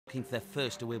looking for their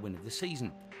first away win of the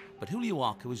season. But Julio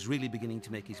Arca was really beginning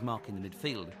to make his mark in the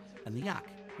midfield, and the Yak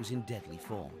was in deadly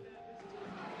form.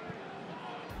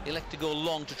 Elect to go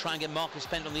long to try and get Marcus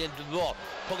Pent on the end of the ball.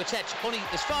 Pogatet's only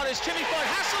as far as Jimmy Floyd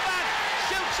Hasselbank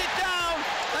shoots it down,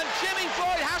 and Jimmy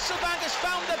Floyd Hasselbank has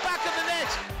found the back of the net.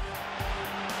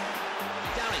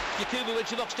 Downey, YAKUBU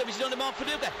into the box, doubles it under Mark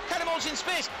Paducah. Cattermole's in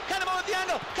space, Cattermole at the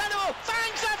angle, Cattermole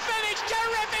finds the finish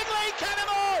terrifically,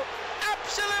 Cattermole!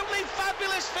 Absolutely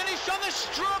fabulous finish on the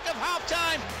stroke of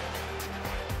half-time.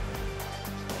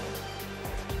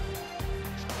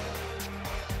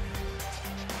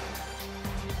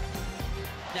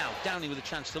 Now, Downey with a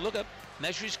chance to look up,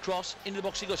 measure his cross, into the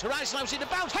box he goes, Horizon allows it to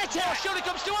bounce, oh, surely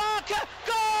comes to Arca,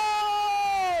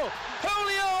 goal!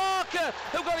 Julio Arca,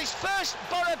 who got his first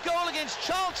Borough goal against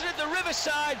Charlton at the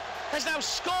Riverside, has now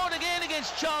scored again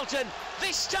against Charlton,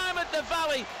 this time at the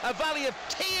Valley, a valley of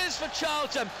tears for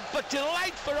Charlton, but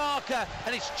delight for Arca,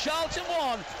 and it's Charlton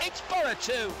 1, it's Borough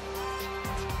 2.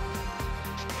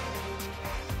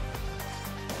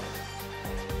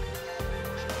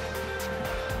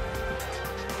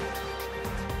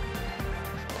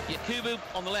 YAKUBU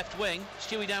on the left wing,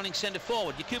 Stewie Downing centre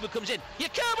forward, YAKUBU comes in,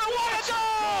 YAKUBU, what a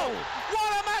goal!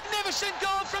 What a magnificent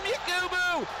goal from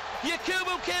YAKUBU!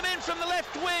 YAKUBU came in from the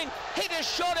left wing, hit a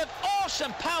shot of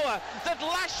awesome power that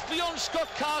lashed beyond Scott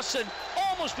Carson,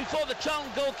 almost before the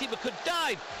Charlton goalkeeper could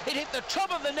dive. It hit the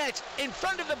top of the net in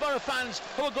front of the Borough fans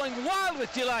who are going wild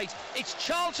with delight. It's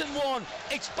Charlton 1,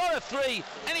 it's Borough 3,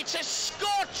 and it's a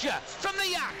scorcher from the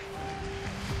Yak.